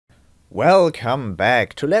Welcome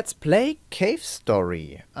back to Let's Play Cave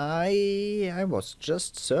Story. I was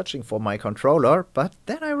just searching for my controller, but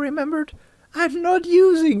then I remembered I'm not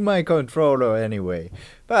using my controller anyway.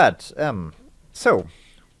 But, so,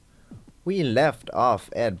 we left off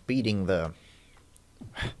at beating the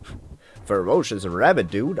ferocious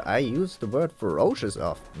rabbit dude. I use the word ferocious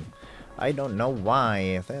often. I don't know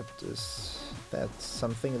why. That's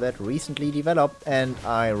something that recently developed, and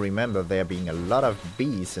I remember there being a lot of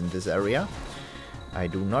bees in this area. I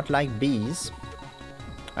do not like bees.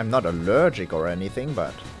 I'm not allergic or anything,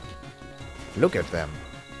 but look at them.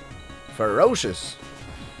 Ferocious.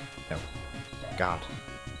 No. God.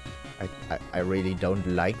 I really don't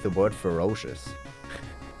like the word ferocious.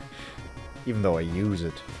 Even though I use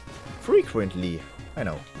it frequently. I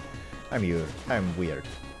know. I'm weird.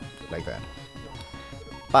 Like that.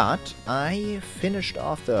 But I finished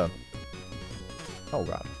off the... oh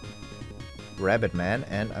god. Rabbit man,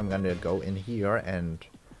 and I'm gonna go in here and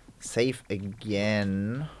save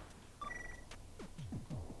again.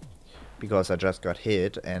 Because I just got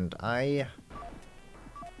hit, and well,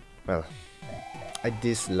 I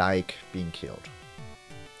dislike being killed.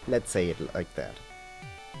 Let's say it like that.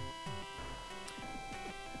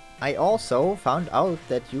 I also found out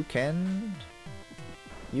that you can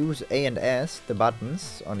use A and S, the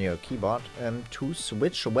buttons on your keyboard, to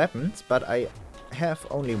switch weapons, but I have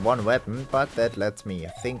only one weapon, but that lets me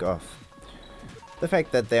think of the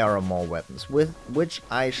fact that there are more weapons, with which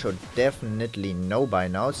I should definitely know by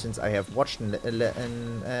now, since I have watched an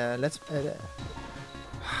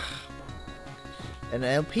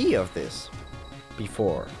LP of this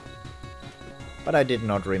before. But I did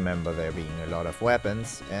not remember there being a lot of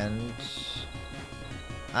weapons, and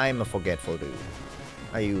I'm a forgetful dude.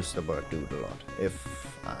 I use the word dude a lot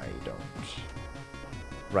if I don't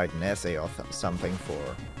write an essay or something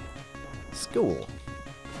for school.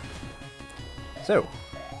 So,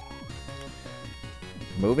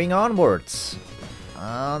 moving onwards.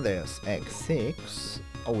 There's X6.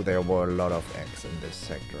 Oh, there were a lot of X in this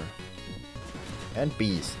sector. And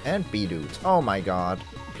bees and bee dudes. Oh my god!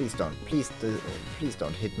 Please don't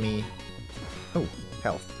hit me. Oh,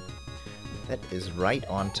 health. That is right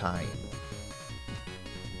on time.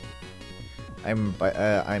 I'm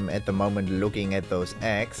at the moment looking at those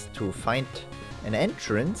eggs to find an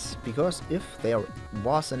entrance, because if there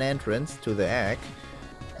was an entrance to the egg,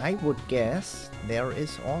 I would guess there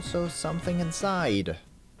is also something inside.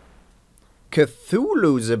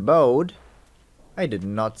 Cthulhu's abode? I did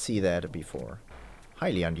not see that before.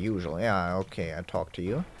 Highly unusual. Yeah, okay, I talked to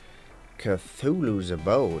you. Cthulhu's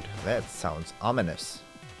abode. That sounds ominous.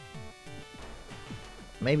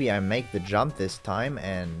 Maybe I make the jump this time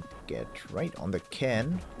and get right on the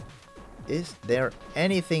can. Is there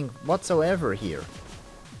anything whatsoever here?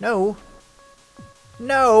 No.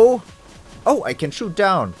 No! Oh, I can shoot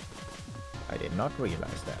down. I did not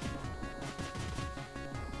realize that.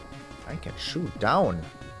 I can shoot down.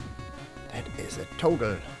 That is a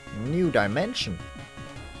total new dimension.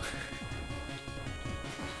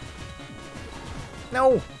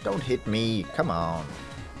 No, don't hit me. Come on.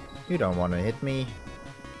 You don't want to hit me.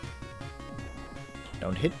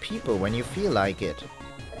 Don't hit people when you feel like it.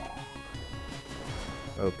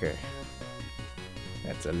 Okay.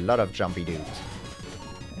 That's a lot of jumpy dudes.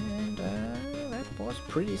 And that was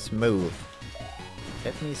pretty smooth.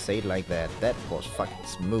 Let me say it like that. That was fucking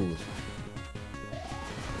smooth.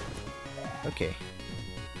 Okay.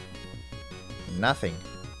 Nothing.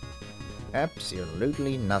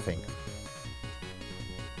 Absolutely nothing.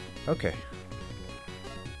 Okay.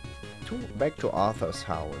 Back to Arthur's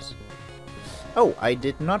house. Oh, I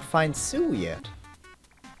did not find Sue yet.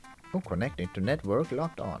 Oh, connecting to network,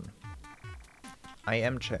 locked on. I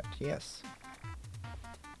am chat, yes.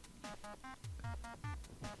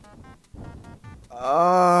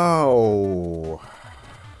 Oh.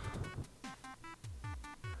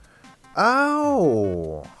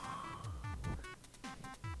 Oh.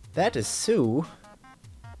 That is Sue.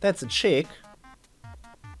 That's a chick.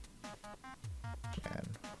 Man.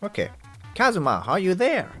 Okay. Kazuma, are you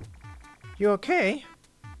there? You okay?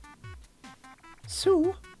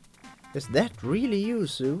 Sue? Is that really you,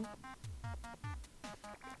 Sue?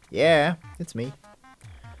 Yeah, it's me.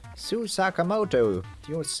 Sue Sakamoto,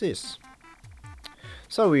 your sis.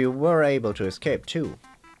 So you were able to escape too.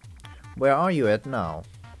 Where are you at now?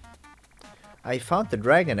 I found the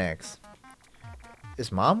dragon eggs.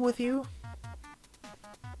 Is Mom with you?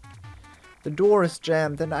 The door is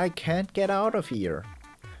jammed and I can't get out of here.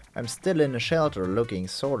 I'm still in a shelter looking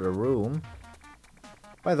sort of room.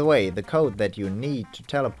 By the way, the code that you need to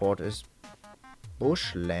teleport is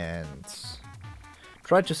Bushlands.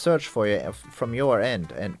 Try to search for you from your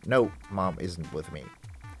end, and no, Mom isn't with me.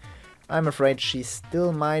 I'm afraid she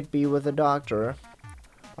still might be with the doctor.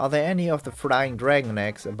 Are there any of the flying dragon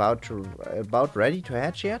eggs about ready to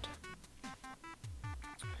hatch yet?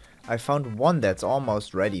 I found one that's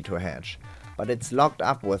almost ready to hatch, but it's locked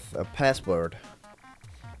up with a password.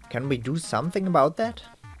 Can we do something about that?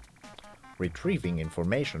 Retrieving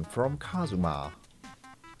information from Kazuma.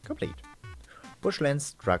 Complete. Bushlands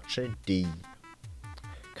Structure D.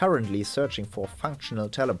 Currently searching for functional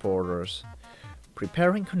teleporters.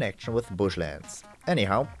 Preparing connection with Bushlands.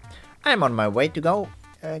 Anyhow, I'm on my way to go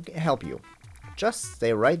help you. Just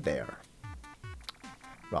stay right there.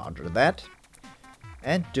 Roger that.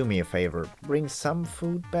 And do me a favor, bring some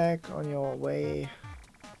food back on your way.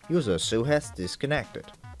 User Sue has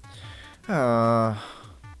disconnected. Is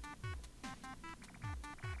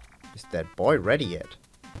that boy ready yet?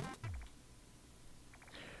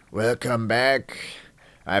 Welcome back.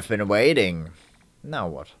 I've been waiting. Now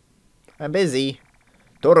what? I'm busy.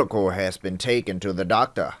 Toroko has been taken to the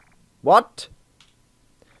doctor. What?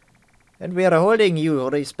 And we are holding you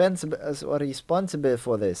responsible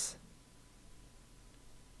for this.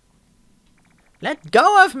 Let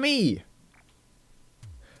go of me!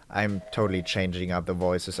 I'm totally changing up the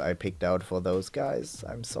voices I picked out for those guys.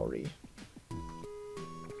 I'm sorry.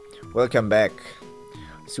 Welcome back.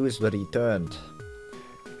 Sue's returned.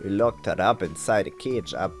 We locked her up inside a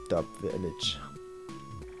cage up top village.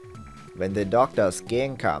 When the doctor's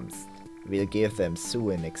gang comes, we'll give them Sue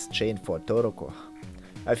in exchange for Toroko.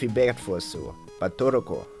 I feel bad for Sue, but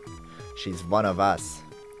Toroko, she's one of us.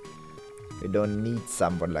 We don't need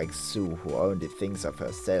someone like Sue who only thinks of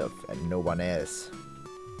herself and no one else.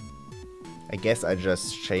 I guess I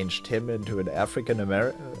just changed him into an African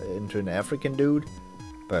dude,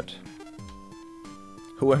 but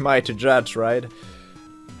who am I to judge, right?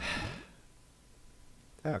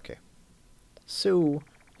 Okay. Sue,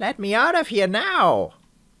 let me out of here now!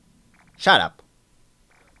 Shut up!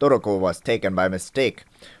 Toroko was taken by mistake,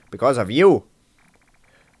 because of you.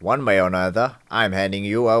 One way or another, I'm handing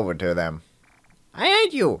you over to them. I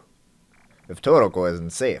hate you! If Toroko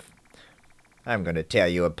isn't safe, I'm gonna tear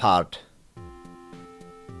you apart.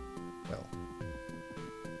 Well,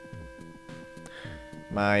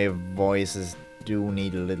 my voices do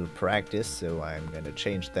need a little practice, so I'm gonna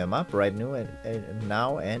change them up right now,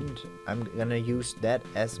 and I'm gonna use that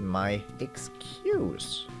as my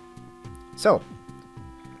excuse. So,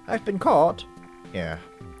 I've been caught. Yeah,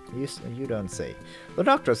 you don't say. The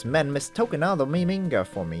doctor's men mistook another Miminga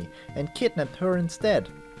for me and kidnapped her instead.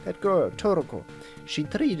 That girl, Toroko, she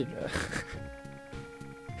treated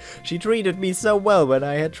me so well when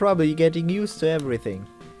I had trouble getting used to everything.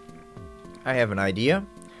 I have an idea.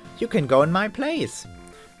 You can go in my place.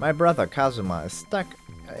 My brother Kazuma is stuck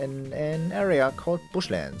in an area called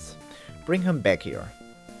Bushlands. Bring him back here.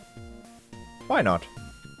 Why not?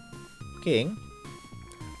 King?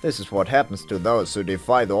 This is what happens to those who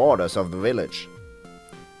defy the orders of the village.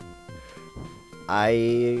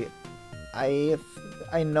 I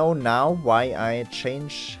know now why I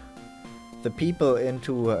change the people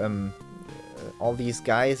into all these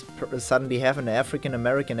guys suddenly have an African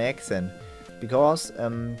American accent, because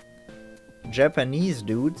Japanese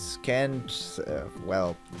dudes can't.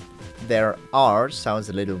 Well, their R sounds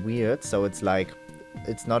a little weird, so it's like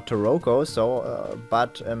it's not Toroko, so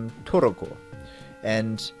but Toroko.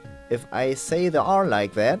 And if I say the R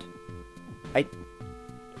like that,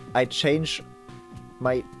 I change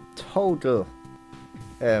my total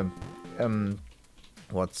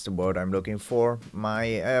what's the word I'm looking for?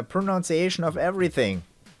 My pronunciation of everything.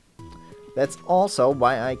 That's also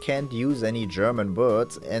why I can't use any German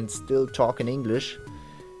words and still talk in English,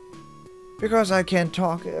 because I can't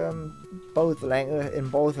talk in both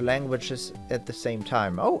languages at the same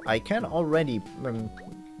time. Oh, I can already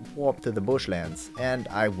warp to the Bushlands, and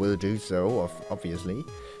I will do so, obviously.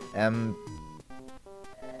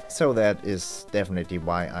 So that is definitely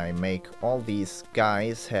why I make all these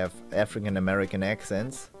guys have African American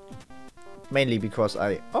accents. Mainly because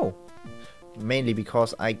I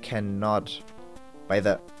cannot.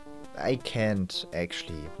 I can't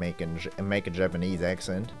actually make a Japanese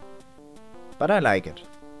accent, but I like it.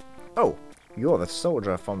 Oh, you're the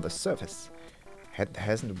soldier from the surface.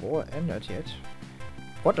 Hasn't the war ended yet?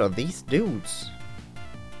 What are these dudes?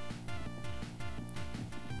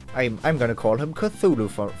 I'm gonna call him Cthulhu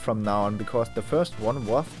from now on, because the first one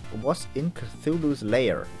was in Cthulhu's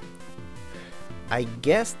lair. I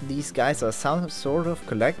guess these guys are some sort of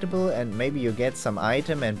collectible, and maybe you get some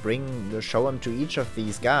item and show them to each of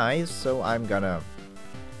these guys, so I'm gonna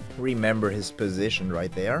remember his position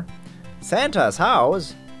right there. Santa's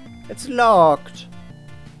house? It's locked.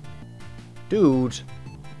 Dude!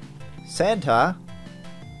 Santa?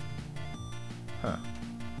 Huh.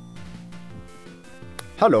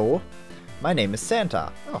 Hello, my name is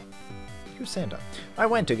Santa. Oh, you're Santa. I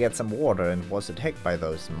went to get some water and was attacked by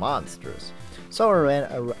those monsters. So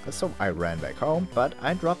I ran back home, but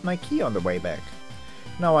I dropped my key on the way back.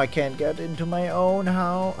 Now I can't get into my own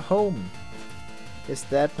home. Is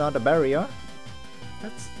that not a barrier?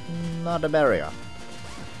 That's not a barrier.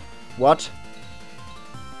 What?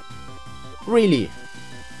 Really?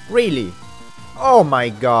 Really? Oh my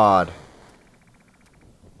god.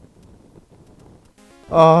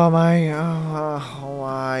 Oh my...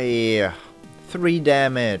 why? 3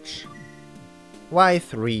 damage. Why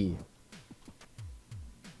 3?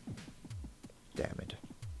 Damn it.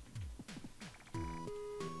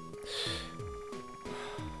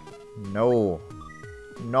 No.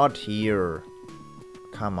 Not here.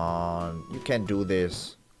 Come on. You can't do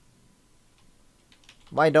this.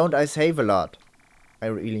 Why don't I save a lot? I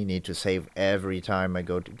really need to save every time I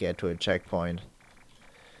go to get to a checkpoint.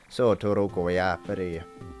 So, Toroko ya pare.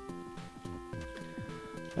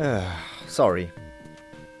 Sorry.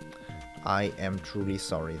 I am truly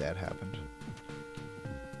sorry that happened.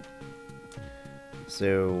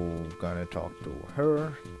 So, gonna talk to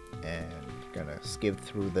her and gonna skip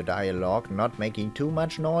through the dialogue, not making too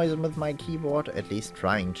much noise with my keyboard, at least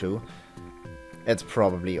trying to. It's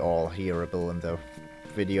probably all hearable in the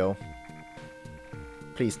video.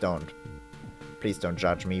 Please don't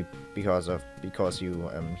judge me because you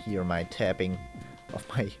hear my tapping of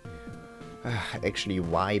my actually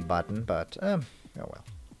Y button, but oh well.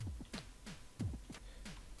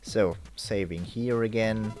 So, saving here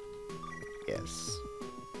again. Yes.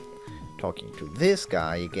 Talking to this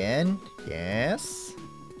guy again. Yes.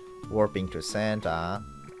 Warping to Santa.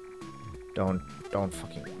 Don't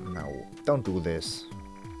fucking... No. Don't do this.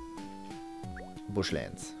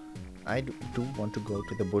 Bushlands. I do want to go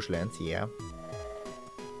to the Bushlands, yeah.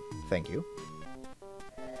 Thank you.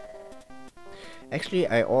 Actually,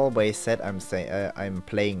 I always said I'm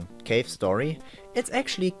playing Cave Story. It's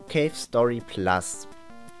actually Cave Story Plus.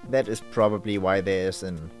 That is probably why there is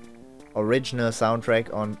an original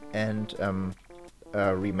soundtrack on and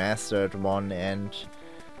a remastered one and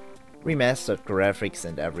remastered graphics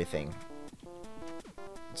and everything.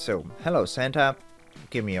 So, hello Santa,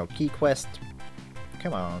 give me your key quest.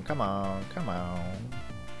 Come on, come on, come on.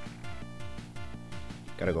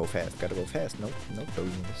 Gotta go fast, Nope,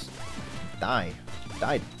 doing this. Die.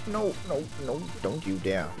 No, don't you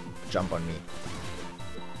dare jump on me.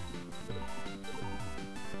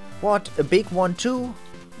 What, a big one too?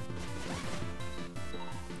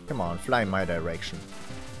 Come on, fly in my direction.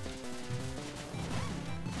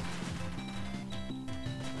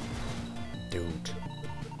 Dude.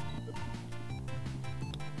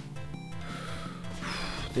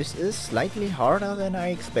 This is slightly harder than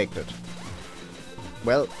I expected.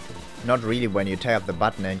 Well, not really when you tap the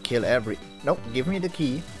button and kill every... Nope, give me the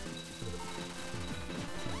key.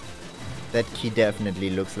 That key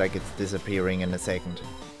definitely looks like it's disappearing in a second.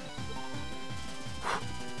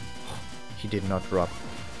 He did not drop.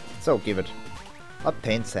 So, give it.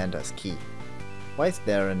 Obtain Santa's key. Why is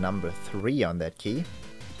there a number 3 on that key?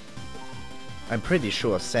 I'm pretty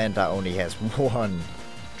sure Santa only has one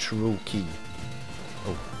true key.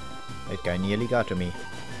 Oh, that guy nearly got to me.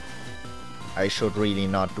 I should really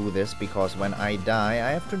not do this, because when I die,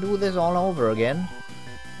 I have to do this all over again.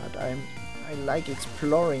 But I like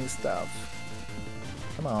exploring stuff.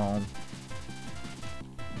 Come on.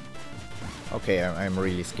 Okay, I'm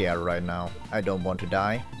really scared right now. I don't want to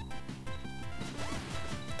die.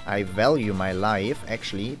 I value my life,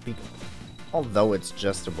 actually, although it's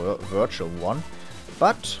just a virtual one.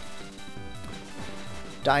 But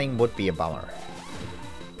dying would be a bummer.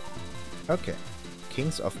 Okay.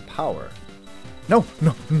 Kings of Power. No!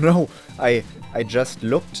 I just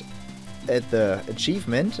looked at the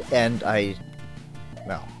achievement and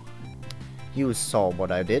well, you saw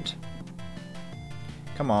what I did.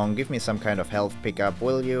 Come on, give me some kind of health pickup,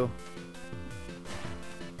 will you?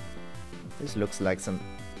 This looks like some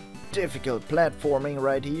difficult platforming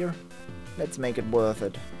right here. Let's make it worth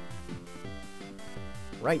it.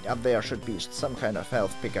 Right up there should be some kind of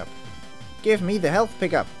health pickup. Give me the health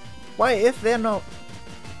pickup! Why, if there no...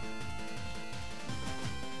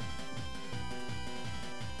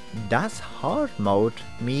 Does hard mode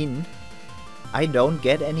mean I don't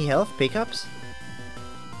get any health pickups?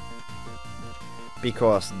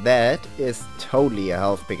 Because that is totally a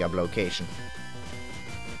health pickup location.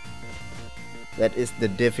 That is the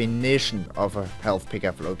definition of a health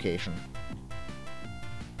pickup location.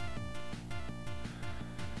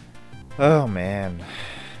 Oh man,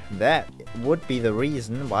 that would be the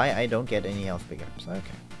reason why I don't get any health pickups. Okay.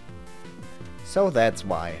 So that's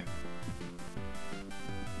why.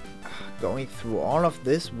 Going through all of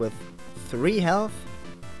this with 3 health?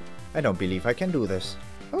 I don't believe I can do this.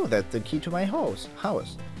 Oh, that's the key to my house.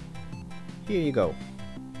 Here you go.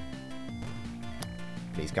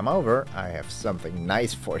 Please come over. I have something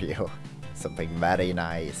nice for you. Something very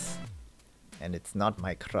nice. And it's not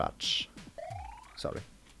my crutch. Sorry.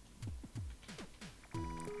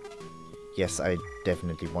 Yes, I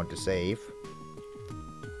definitely want to save.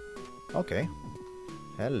 Okay.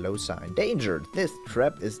 Hello sign. Danger! This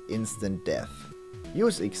trap is instant death.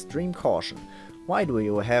 Use extreme caution. Why do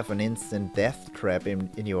you have an instant death trap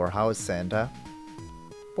in your house, Santa?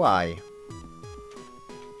 Why?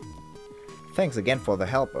 Thanks again for the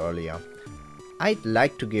help earlier. I'd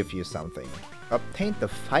like to give you something. Obtain the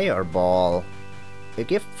fireball. A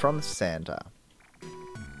gift from Santa.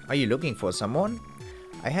 Are you looking for someone?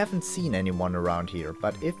 I haven't seen anyone around here,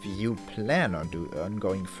 but if you plan on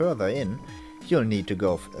going further in, you'll need to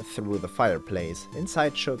go through the fireplace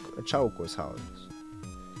inside Chauko's house.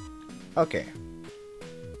 Okay.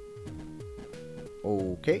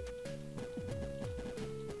 Okay.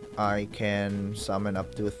 I can summon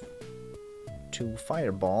up to 2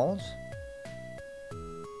 fireballs.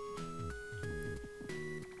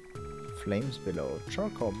 Flames below.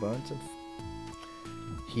 Charcoal burns and...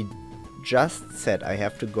 He just said I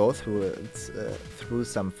have to go through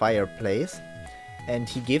some fireplace. And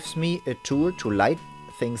he gives me a tool to light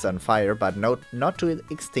things on fire, but not to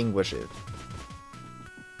extinguish it.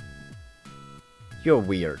 You're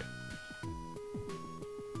weird.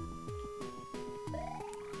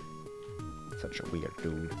 Such a weird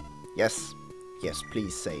dude. Yes. Yes,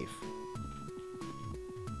 please save.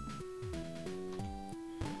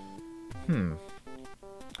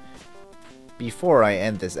 Before I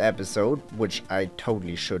end this episode, which I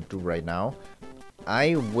totally should do right now,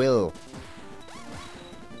 I will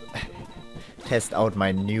test out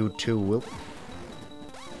my new tool.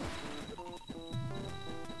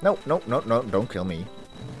 No, no, no, no, don't kill me.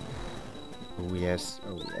 Oh yes,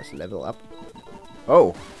 level up.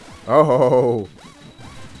 Oh, oh,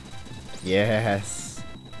 yes.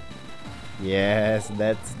 Yes,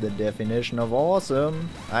 that's the definition of awesome.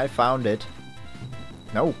 I found it.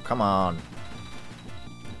 No, come on.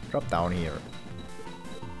 Drop down here.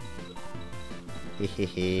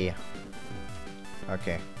 Hehehe.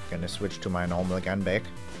 Okay, gonna switch to my normal gun back.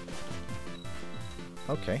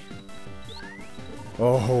 Okay.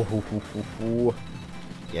 Oh,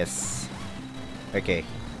 yes. Okay.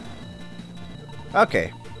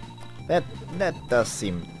 Okay. That does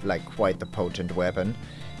seem like quite a potent weapon,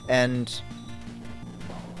 and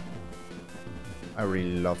I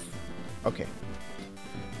really love. Okay.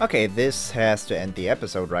 Okay, this has to end the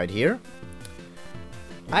episode right here.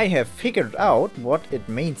 I have figured out what it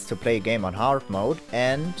means to play a game on hard mode,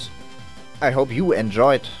 and I hope you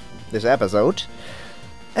enjoyed this episode.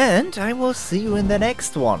 And I will see you in the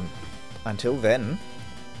next one. Until then,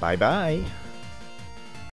 bye bye.